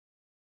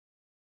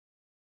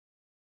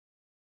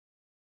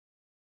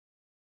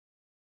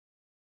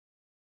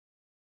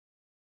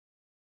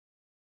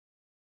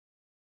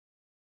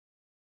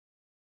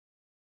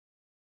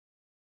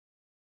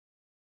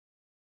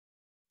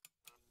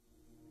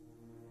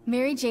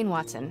Mary Jane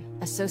Watson,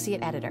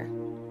 Associate Editor.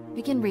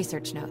 Begin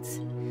research notes.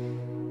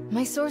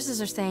 My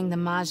sources are saying the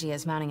Maggia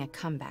is mounting a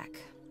comeback.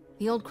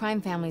 The old crime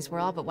families were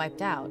all but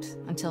wiped out,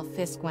 until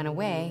Fisk went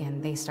away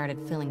and they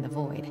started filling the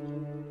void.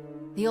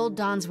 The old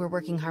Dons were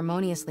working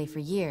harmoniously for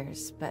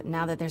years, but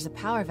now that there's a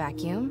power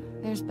vacuum,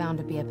 there's bound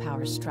to be a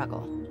power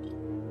struggle.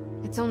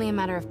 It's only a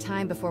matter of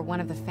time before one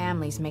of the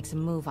families makes a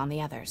move on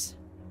the others.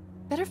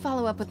 Better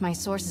follow up with my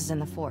sources in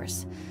the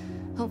Force.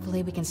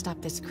 Hopefully we can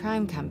stop this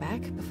crime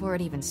comeback before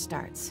it even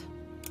starts.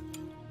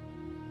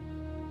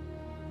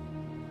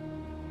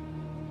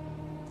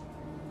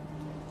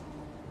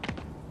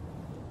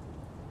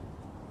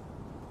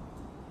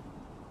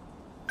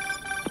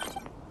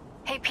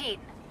 Hey Pete,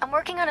 I'm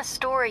working on a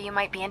story you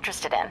might be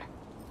interested in.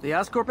 The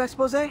Oscorp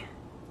expose?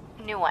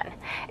 New one.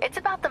 It's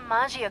about the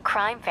Maggia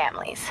crime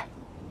families.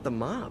 The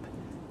mob?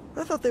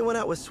 I thought they went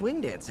out with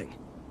swing dancing.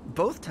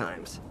 Both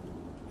times.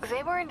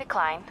 They were in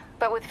decline,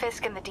 but with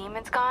Fisk and the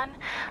demons gone,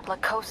 La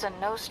Cosa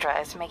Nostra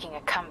is making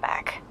a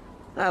comeback.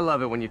 I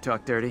love it when you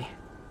talk dirty.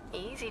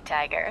 Easy,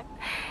 Tiger.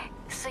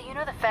 So you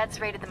know the feds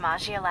raided the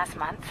Maggia last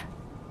month?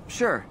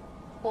 Sure.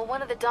 Well,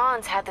 one of the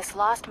Dons had this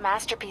lost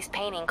masterpiece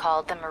painting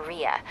called the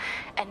Maria,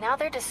 and now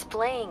they're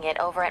displaying it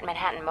over at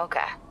Manhattan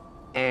Mocha.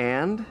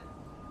 And?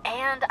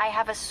 And I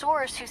have a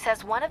source who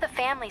says one of the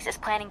families is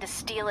planning to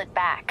steal it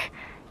back.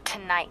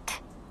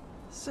 Tonight.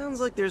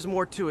 Sounds like there's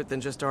more to it than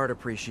just art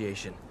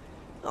appreciation.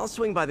 I'll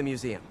swing by the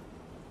museum.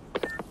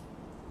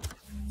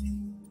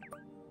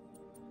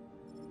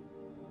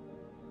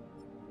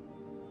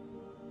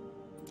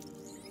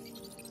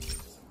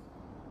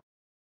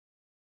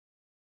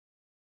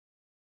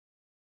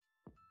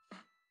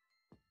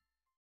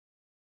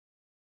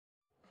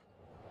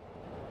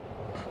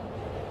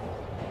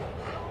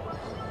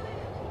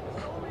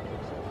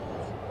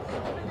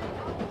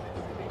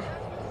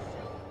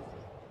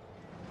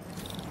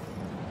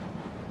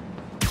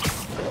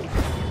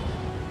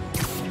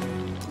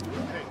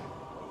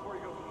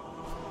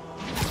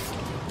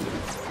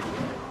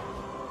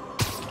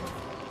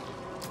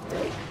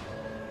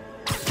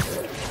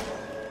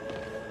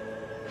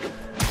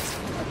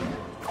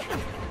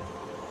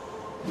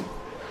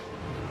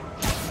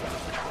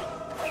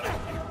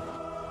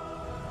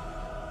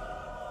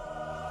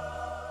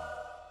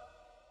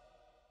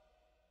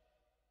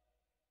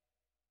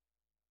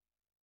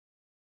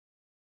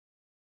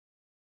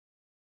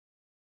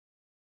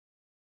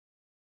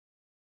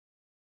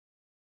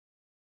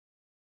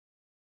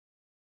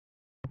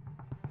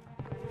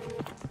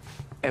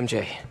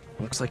 MJ,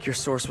 looks like your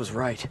source was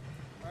right.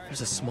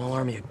 There's a small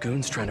army of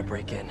goons trying to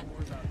break in.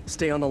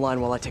 Stay on the line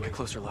while I take a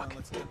closer look.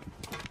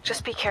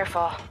 Just be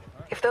careful.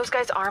 If those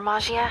guys are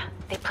Maggia,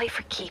 they play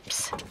for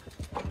keeps.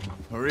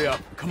 Hurry up.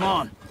 Come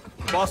on.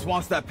 Boss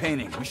wants that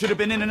painting. We should have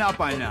been in and out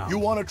by now. You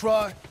want to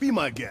try? Be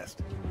my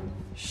guest.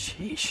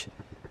 Sheesh.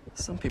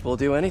 Some people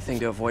do anything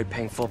to avoid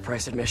paying full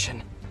price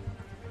admission.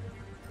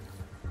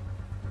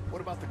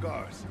 What about the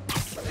guards?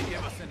 They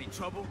give us any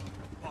trouble?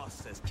 Boss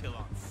says kill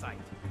on sight.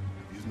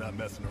 He's not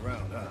messing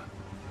around, huh?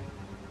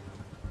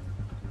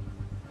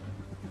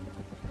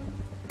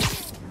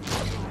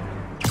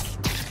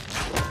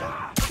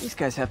 These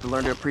guys have to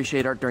learn to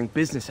appreciate art during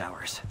business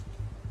hours.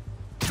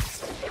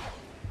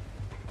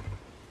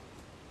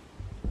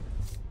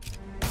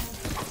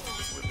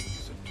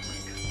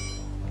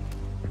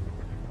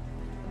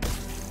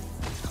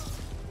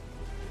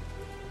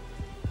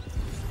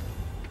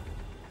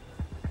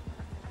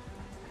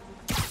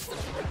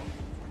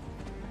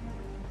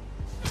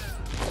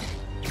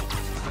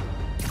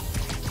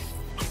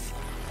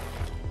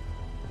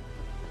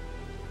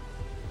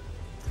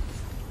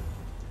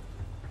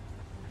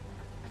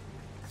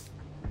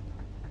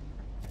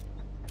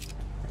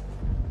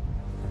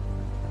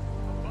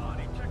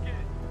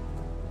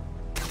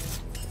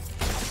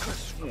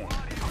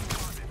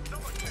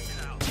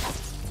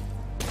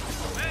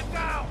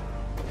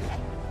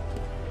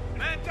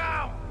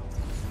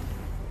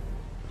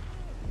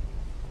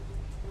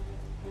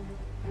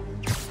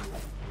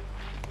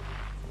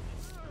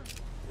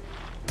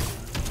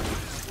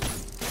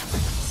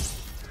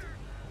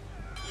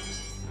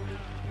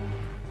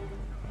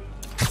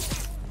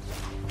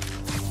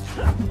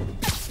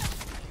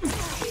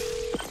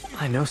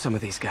 I know some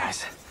of these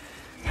guys.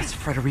 That's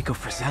Federico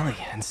Frizzelli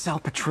and Sal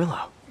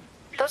Petrillo.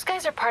 Those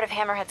guys are part of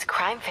Hammerhead's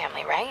crime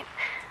family, right?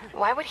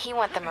 Why would he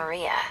want the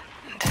Maria?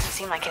 Doesn't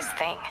seem like his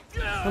thing.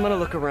 I'm gonna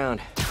look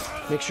around.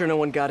 Make sure no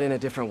one got in a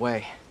different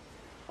way.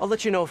 I'll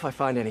let you know if I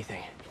find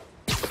anything.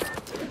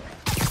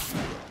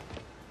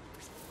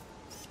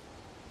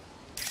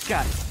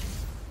 Got it.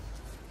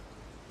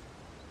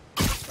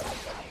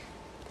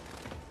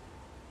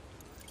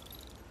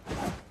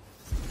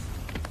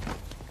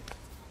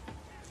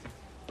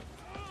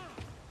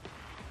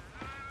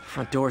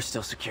 Front door's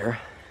still secure.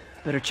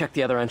 Better check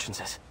the other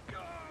entrances.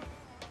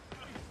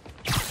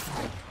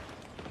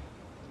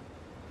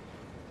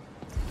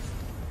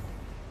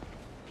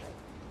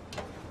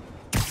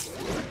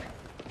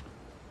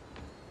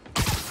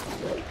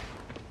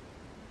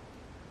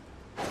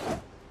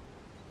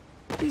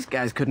 These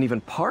guys couldn't even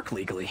park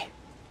legally.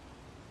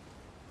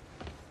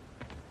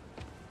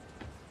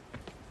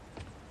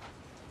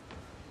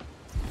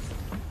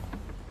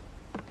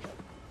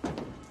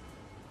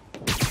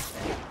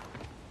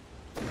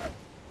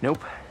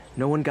 Nope,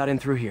 no one got in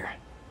through here.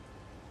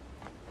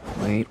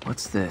 Wait,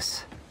 what's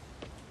this?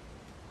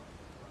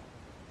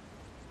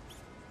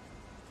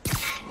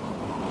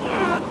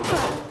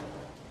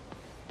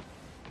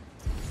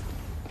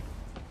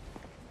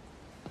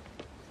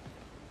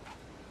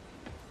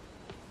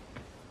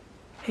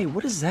 Hey,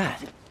 what is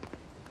that?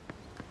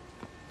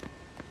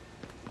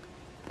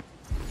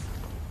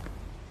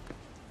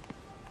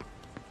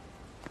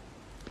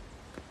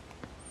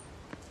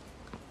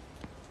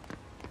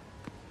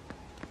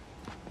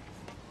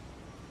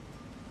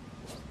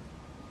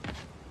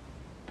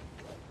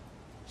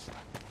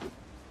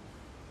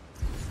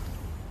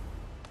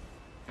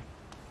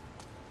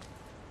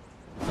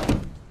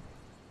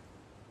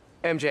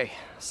 MJ,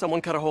 someone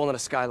cut a hole in a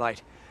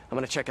skylight. I'm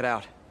gonna check it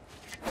out.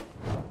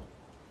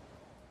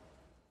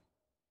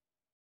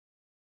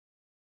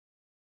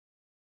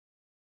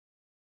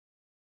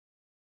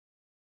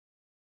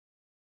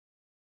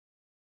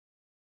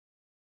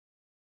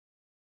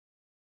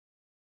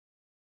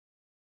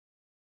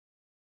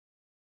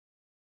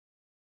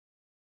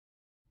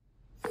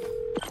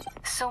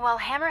 So while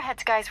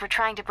Hammerhead's guys were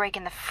trying to break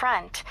in the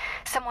front,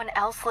 someone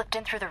else slipped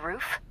in through the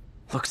roof?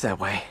 Looks that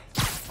way.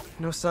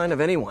 No sign of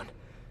anyone.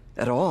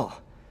 At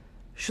all.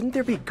 Shouldn't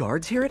there be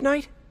guards here at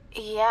night?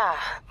 Yeah,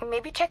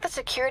 maybe check the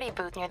security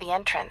booth near the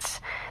entrance.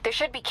 There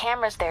should be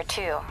cameras there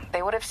too.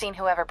 They would have seen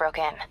whoever broke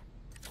in.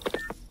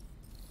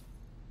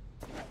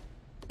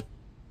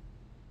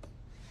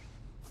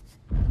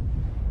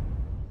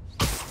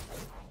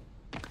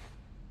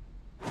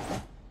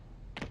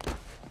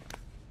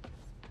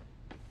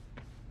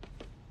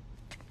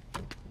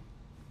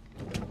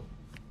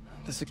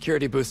 The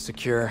security booth's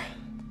secure.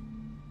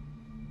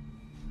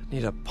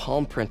 Need a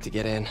palm print to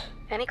get in.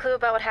 Any clue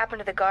about what happened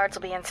to the guards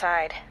will be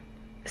inside.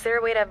 Is there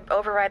a way to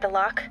override the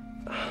lock?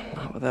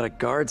 Not without a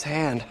guard's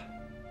hand.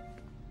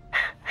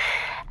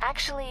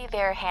 Actually,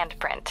 their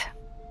handprint.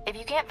 If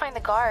you can't find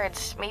the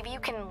guards, maybe you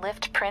can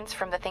lift prints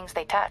from the things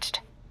they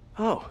touched.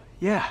 Oh,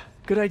 yeah,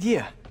 good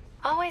idea.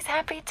 Always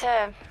happy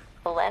to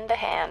lend a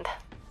hand.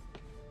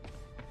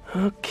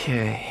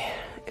 Okay,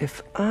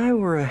 if I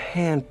were a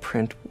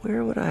handprint,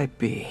 where would I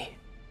be?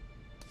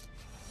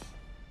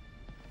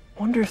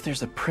 Wonder if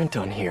there's a print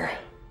on here.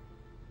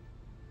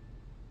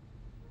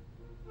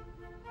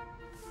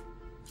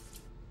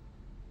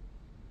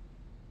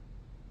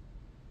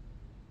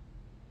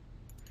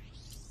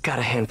 Got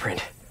a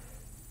handprint.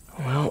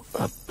 Well,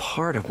 a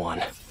part of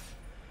one.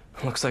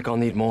 Looks like I'll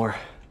need more.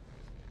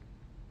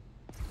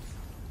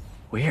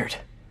 Weird.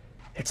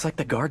 It's like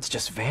the guards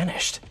just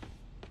vanished.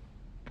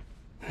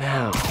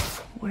 Now,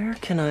 where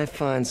can I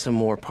find some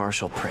more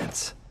partial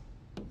prints?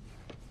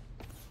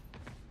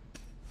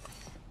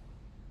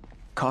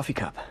 Coffee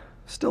cup.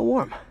 Still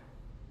warm.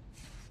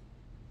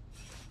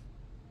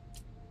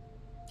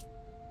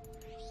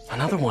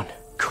 Another one.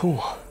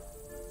 Cool.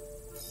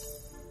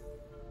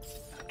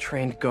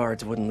 Trained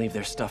guards wouldn't leave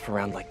their stuff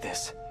around like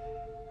this.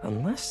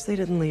 Unless they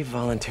didn't leave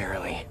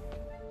voluntarily.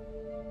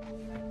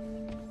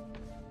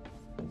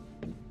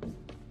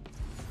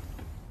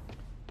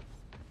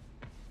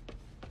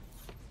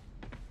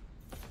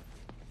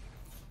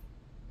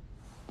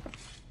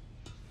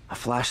 A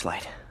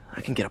flashlight.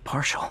 I can get a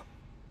partial.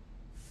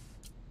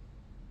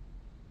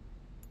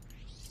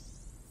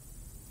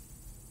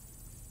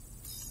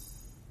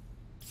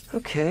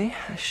 Okay,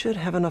 I should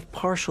have enough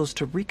partials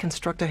to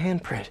reconstruct a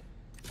handprint.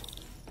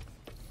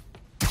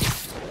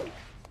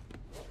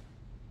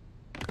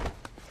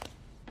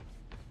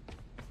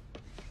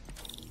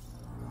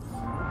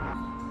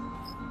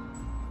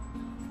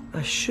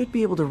 I should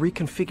be able to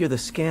reconfigure the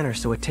scanner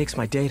so it takes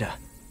my data.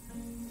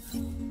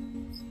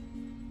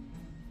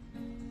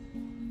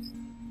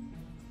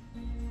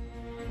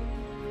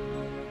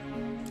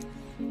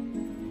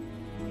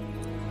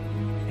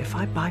 If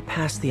I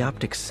bypass the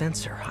optic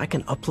sensor, I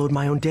can upload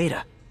my own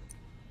data.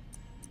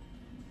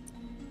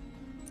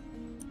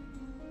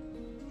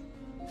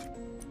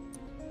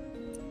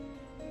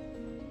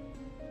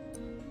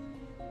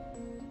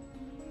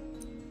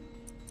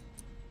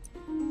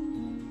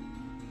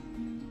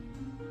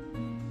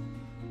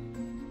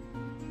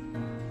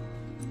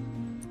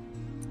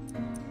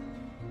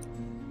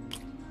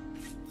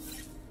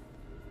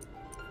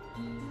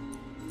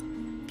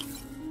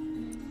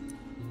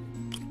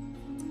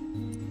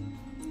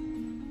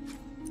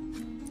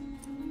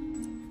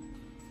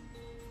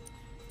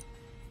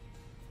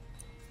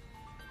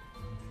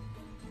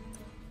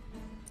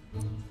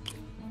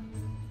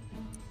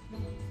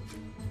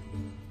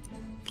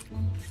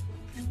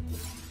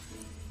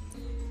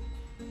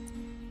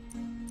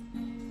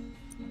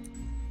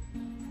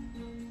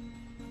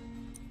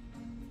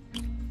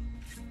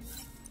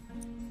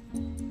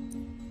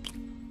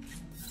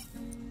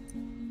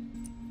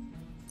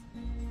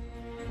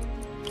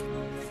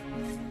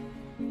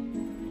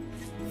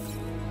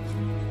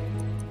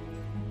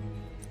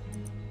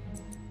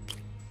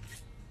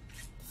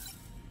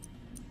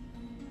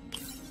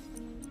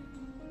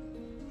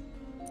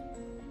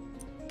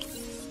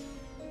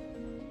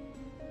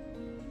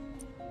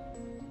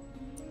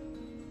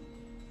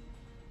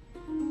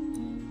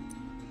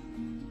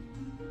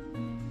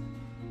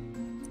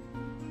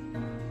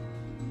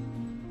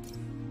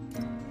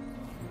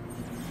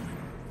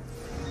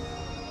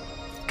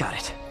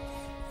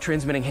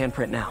 Transmitting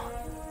handprint now.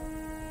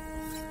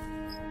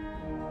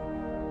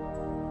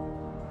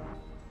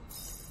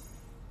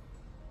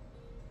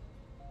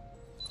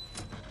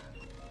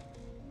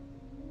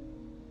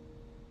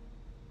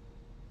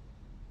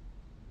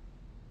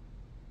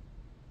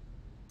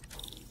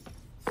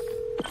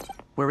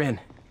 We're in.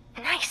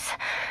 Nice.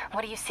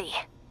 What do you see?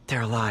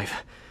 They're alive.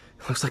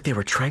 Looks like they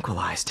were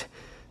tranquilized.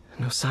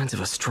 No signs of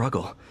a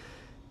struggle.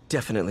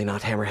 Definitely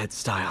not Hammerhead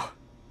style.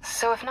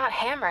 So if not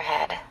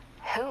Hammerhead,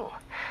 who?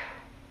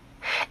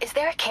 Is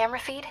there a camera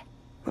feed?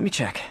 Let me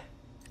check.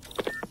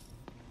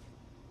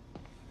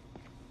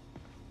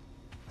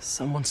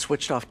 Someone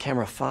switched off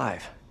camera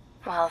 5.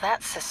 Well,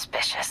 that's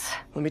suspicious.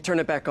 Let me turn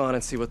it back on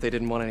and see what they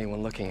didn't want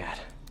anyone looking at.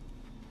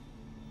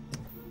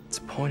 It's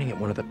pointing at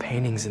one of the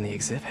paintings in the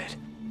exhibit.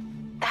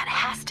 That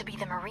has to be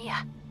the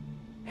Maria.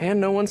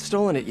 And no one's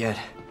stolen it yet.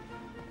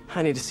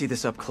 I need to see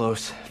this up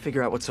close,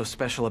 figure out what's so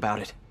special about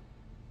it.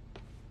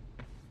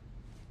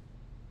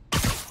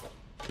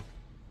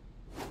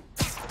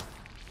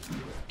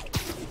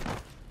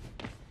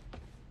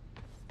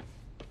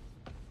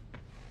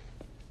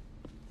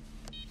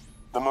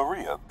 The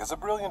Maria is a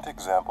brilliant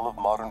example of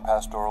modern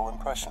pastoral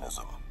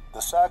impressionism.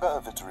 The saga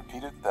of its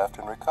repeated theft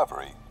and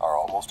recovery are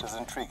almost as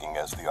intriguing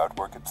as the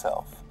artwork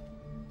itself.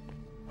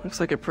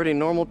 Looks like a pretty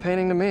normal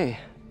painting to me.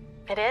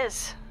 It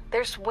is.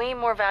 There's way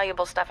more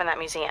valuable stuff in that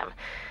museum.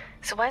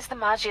 So why is the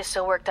Magia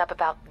so worked up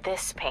about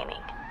this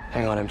painting?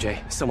 Hang on, MJ.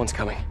 Someone's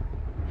coming.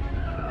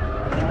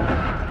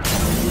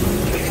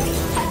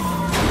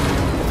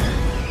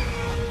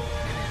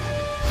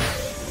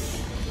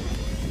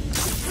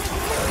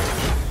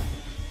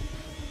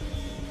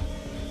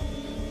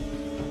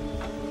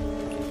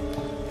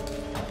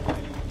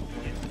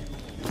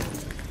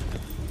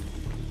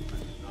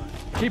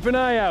 Keep an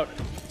eye out.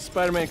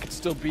 Spider-Man could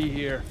still be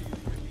here.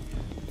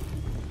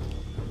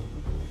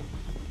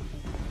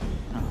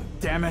 Oh,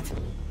 damn it.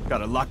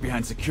 Got it locked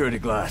behind security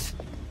glass.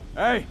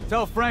 Hey,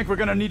 tell Frank we're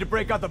gonna need to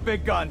break out the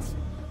big guns.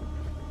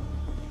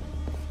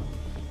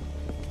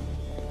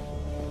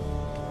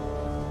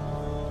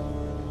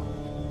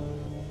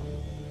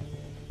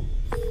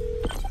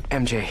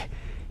 MJ,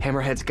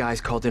 Hammerhead's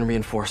guys called in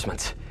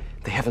reinforcements.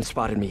 They haven't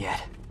spotted me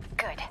yet.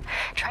 Good.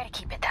 Try to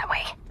keep it that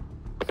way.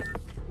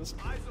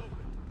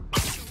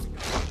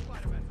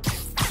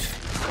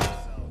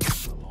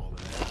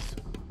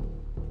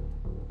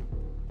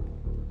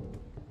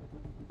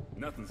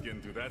 Nothing's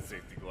getting through that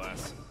safety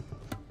glass.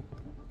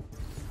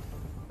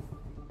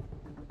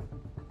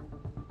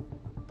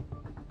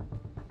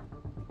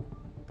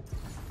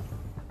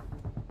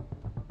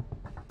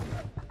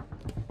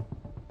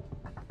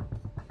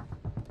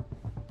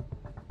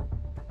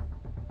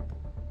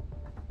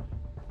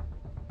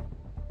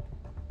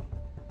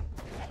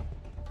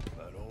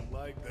 I don't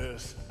like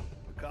this.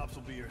 The cops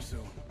will be here soon.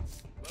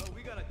 Well,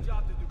 we got a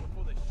job to do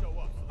before they show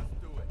up, so let's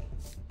do it.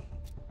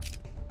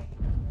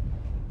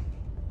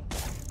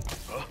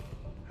 Huh?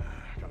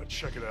 Gotta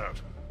check it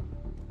out.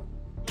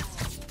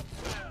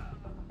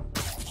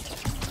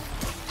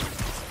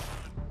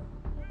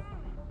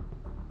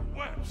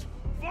 Webs,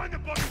 find the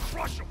bug and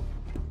crush him!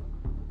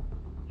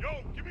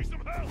 Yo, give me some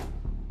help!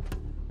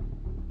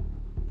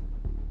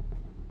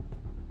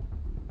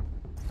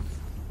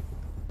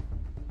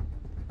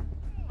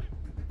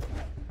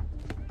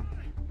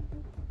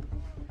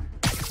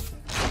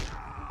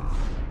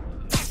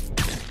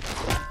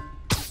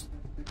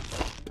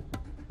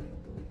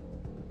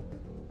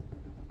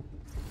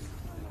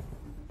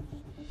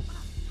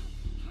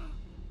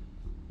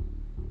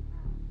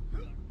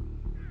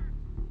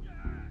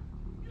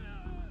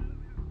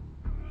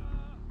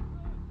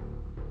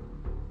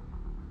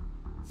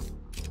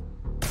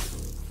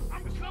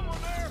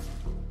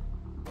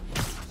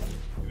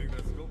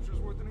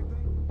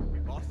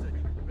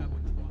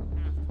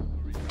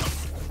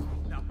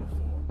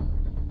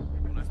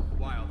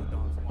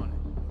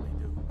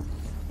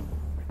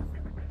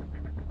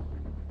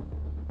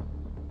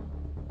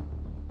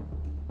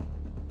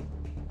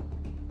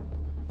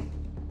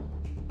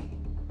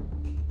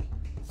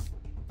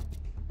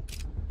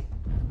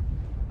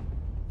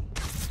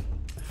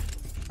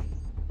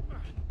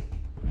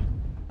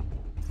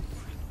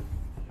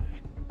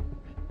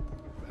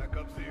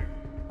 Backup's here.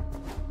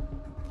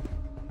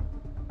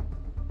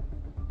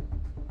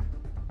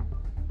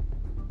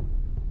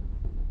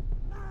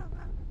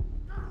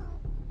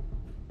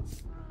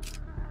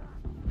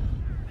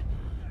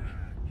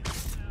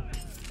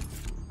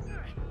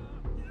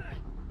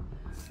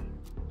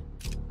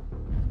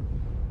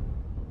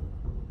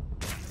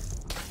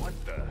 What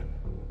the?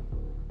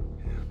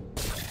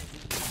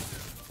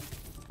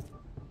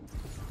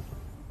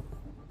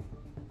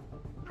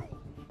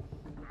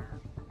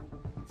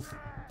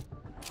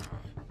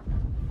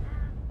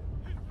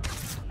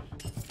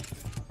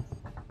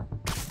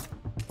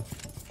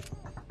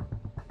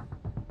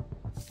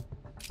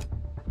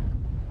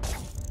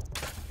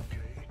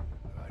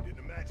 I didn't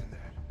imagine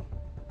that.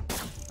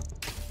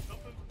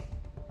 Okay,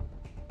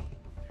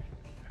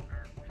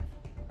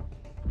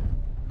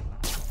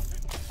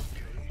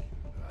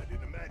 I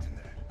didn't imagine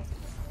that.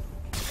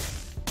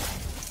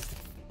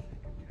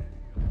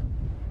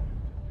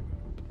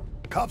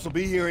 Cops will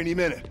be here any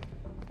minute.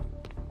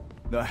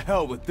 The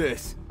hell with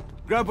this.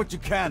 Grab what you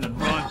can and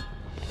run.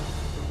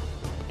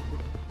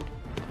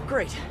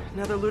 Great.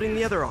 Now they're looting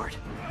the other art.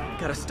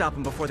 Gotta stop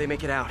them before they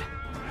make it out.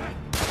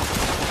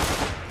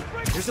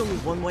 There's only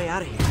one way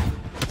out of here.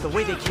 The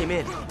way they came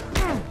in.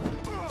 I'm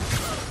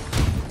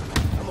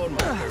on my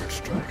third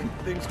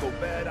strike. Things go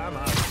bad, I'm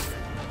out.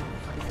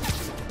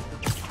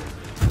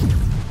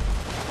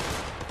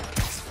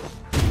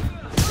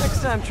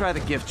 Next time, try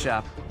the gift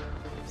shop.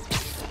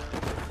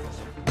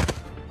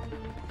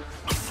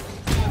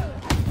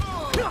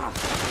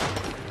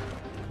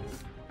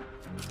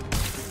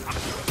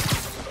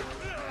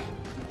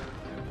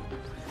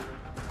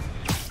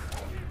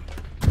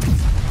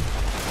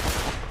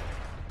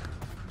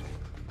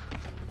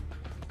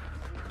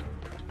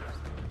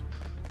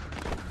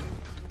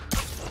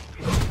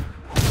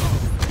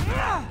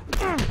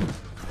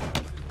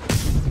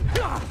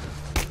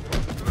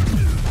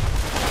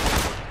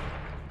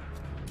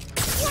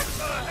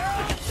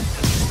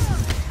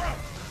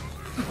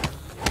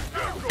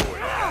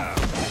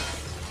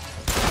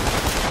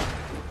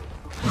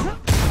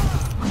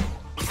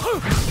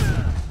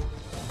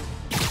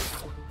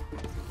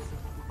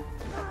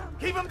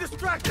 Keep him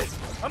distracted!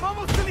 I'm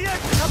almost to the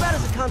exit! How about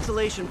as a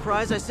consolation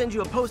prize, I send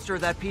you a poster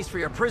of that piece for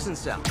your prison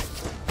cell?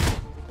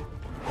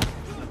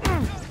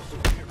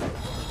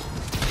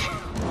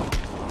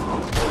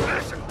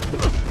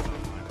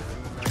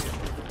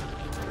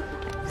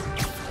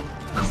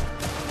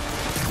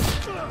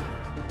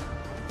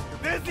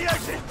 There's the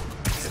exit!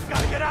 Just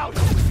gotta get out!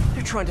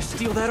 They're trying to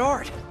steal that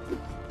art!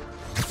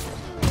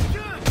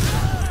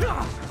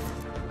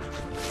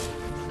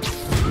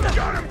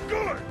 Got him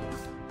good!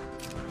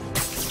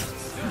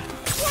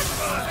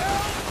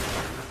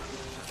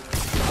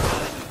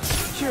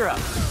 Cheer up.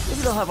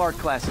 Maybe they'll have art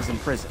classes in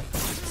prison.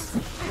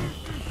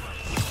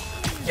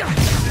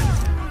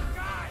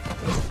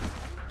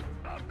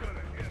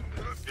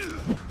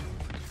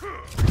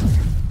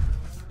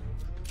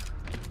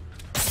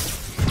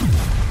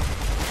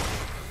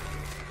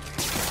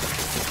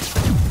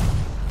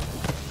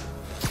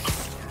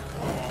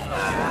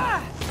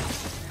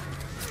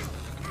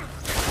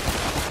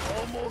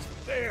 Almost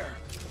there.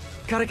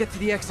 Gotta get to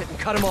the exit and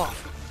cut him off.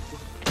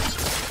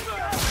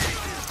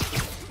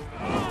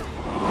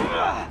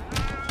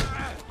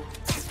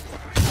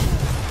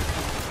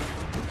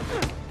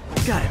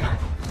 Got him.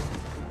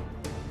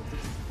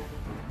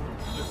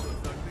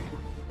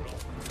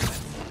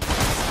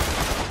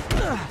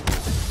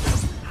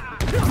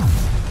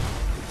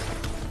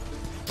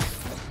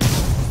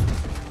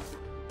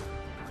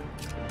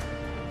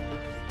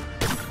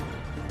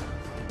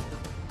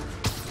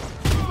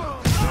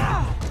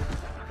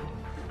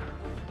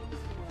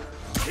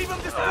 Keep him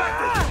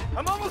distracted!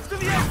 I'm almost to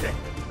the exit!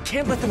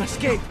 Can't let them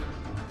escape.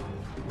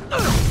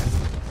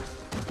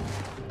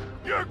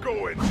 You're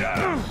going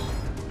down!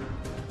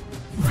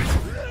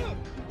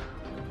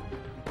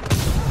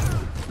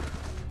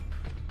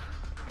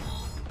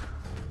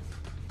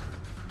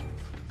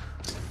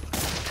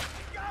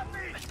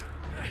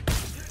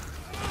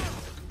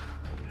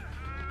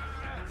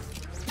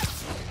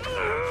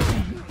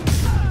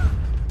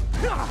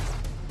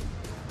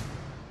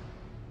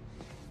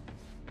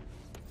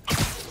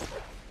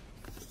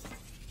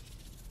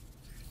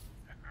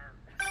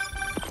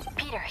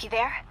 Peter, you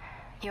there?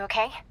 You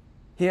okay?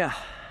 Yeah,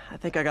 I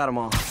think I got them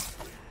all.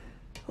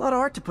 A lot of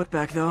art to put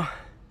back, though.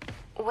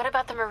 What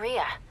about the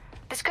Maria?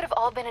 This could have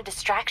all been a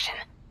distraction.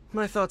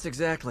 My thoughts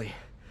exactly.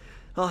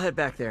 I'll head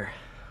back there.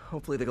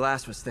 Hopefully the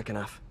glass was thick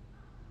enough.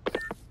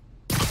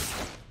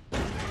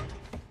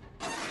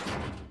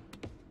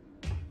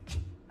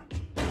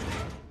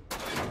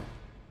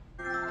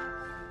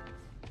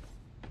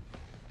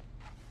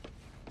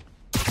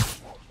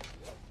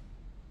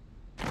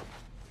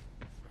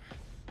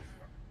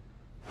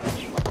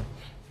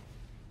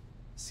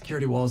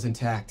 Security wall's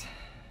intact.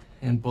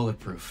 And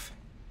bulletproof.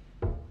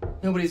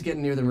 Nobody's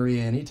getting near the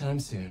Maria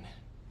anytime soon.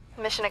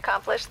 Mission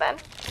accomplished then?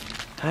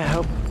 I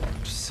hope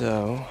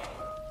so.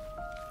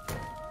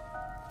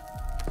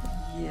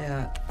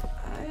 Yeah,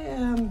 I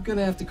am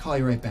gonna have to call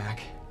you right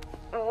back.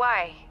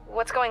 Why?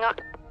 What's going on?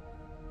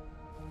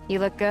 You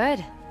look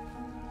good.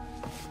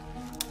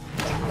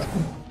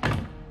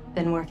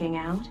 Been working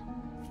out?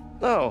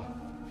 Oh.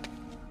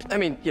 I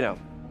mean, you know,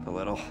 a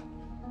little.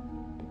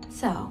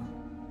 So,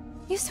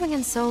 You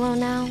swinging solo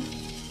now?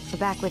 Or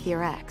back with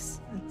your ex?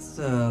 That's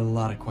a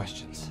lot of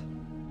questions.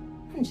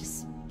 I'm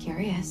just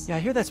curious. Yeah, I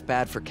hear that's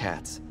bad for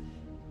cats.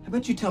 How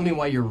about you tell me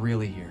why you're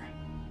really here?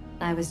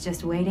 I was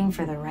just waiting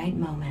for the right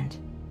moment.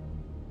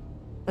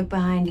 Look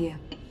behind you.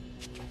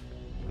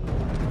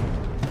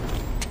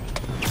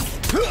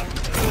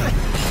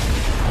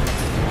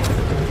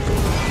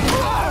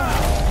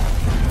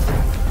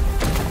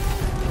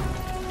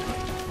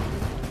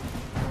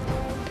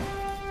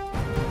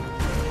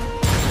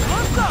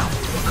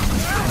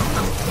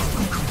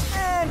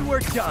 And we're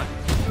done.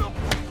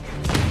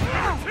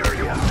 Here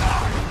you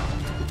are!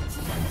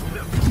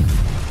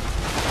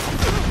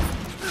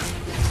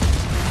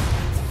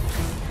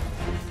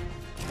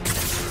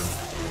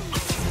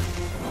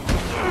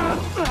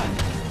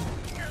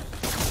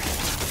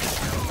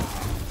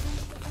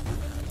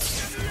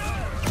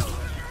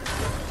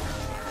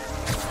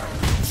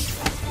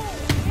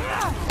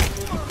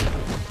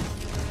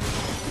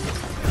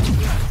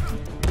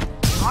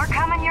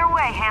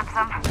 way,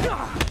 handsome.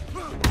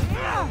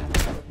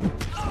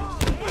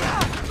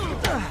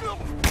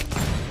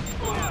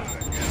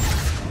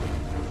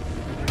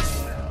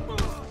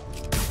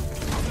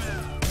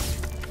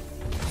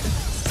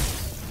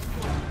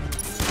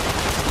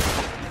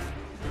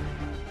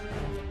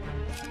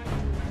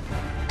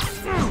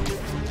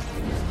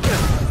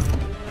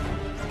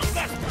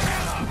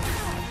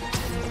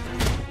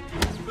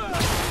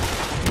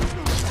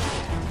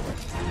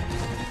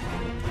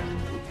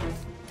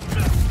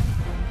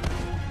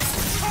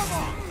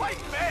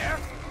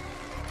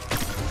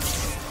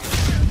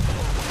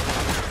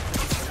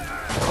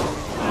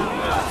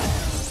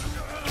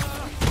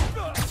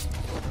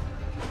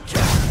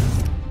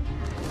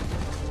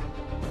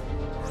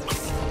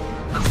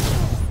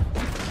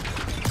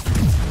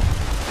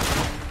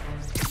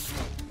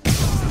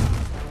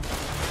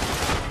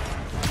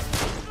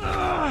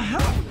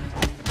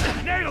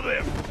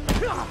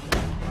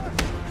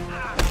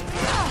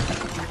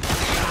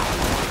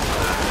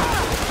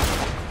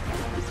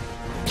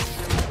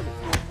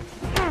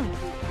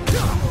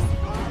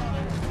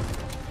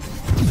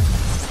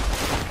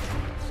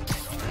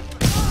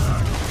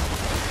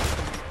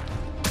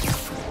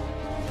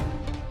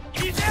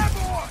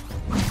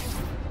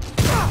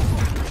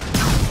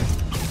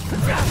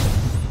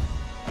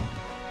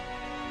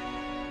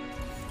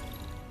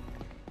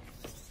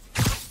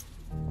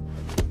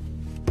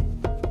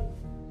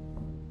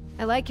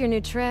 I like your new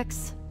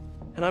tricks.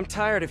 And I'm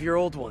tired of your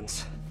old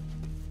ones.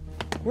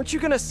 Weren't you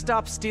gonna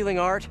stop stealing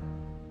art?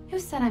 Who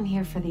said I'm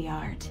here for the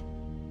art?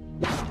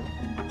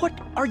 What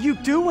are you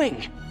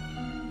doing?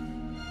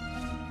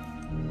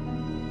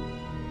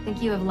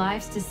 Think you have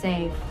lives to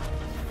save.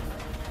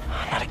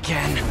 Not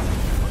again.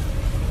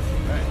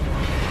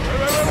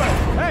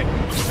 Hey!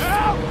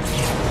 Help!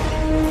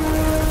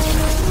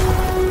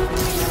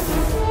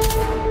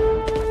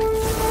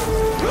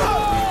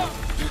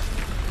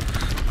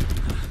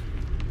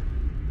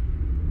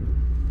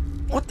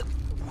 What the?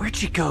 Where'd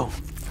she go?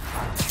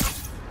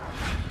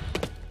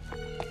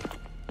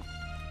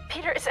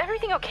 Peter, is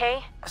everything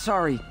okay?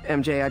 Sorry,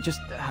 MJ, I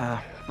just,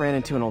 ran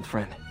into an old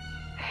friend.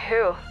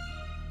 Who?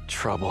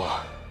 Trouble.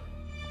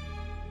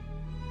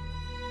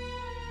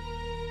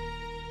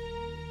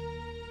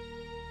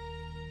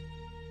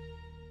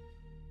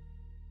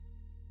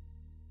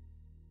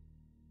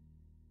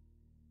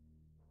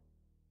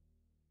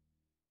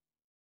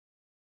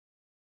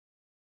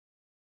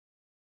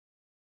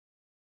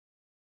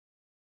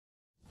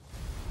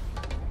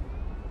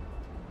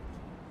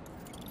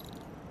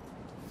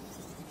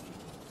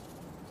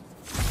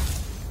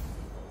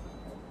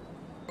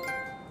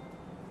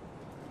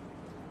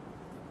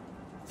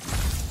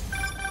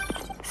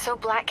 So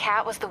Black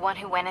Cat was the one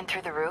who went in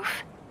through the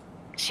roof?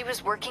 She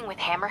was working with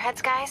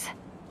Hammerhead's guys?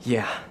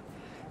 Yeah.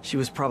 She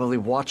was probably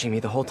watching me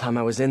the whole time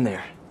I was in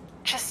there.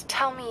 Just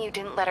tell me you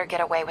didn't let her get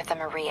away with the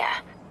Maria.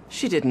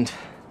 She didn't.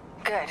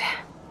 Good.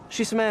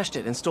 She smashed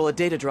it and stole a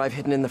data drive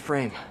hidden in the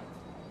frame.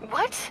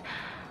 What?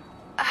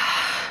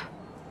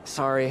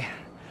 Sorry.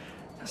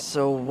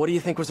 So, what do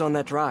you think was on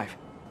that drive?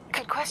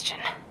 Good question.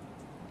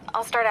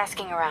 I'll start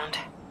asking around.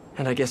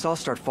 And I guess I'll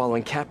start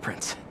following cat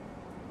prints.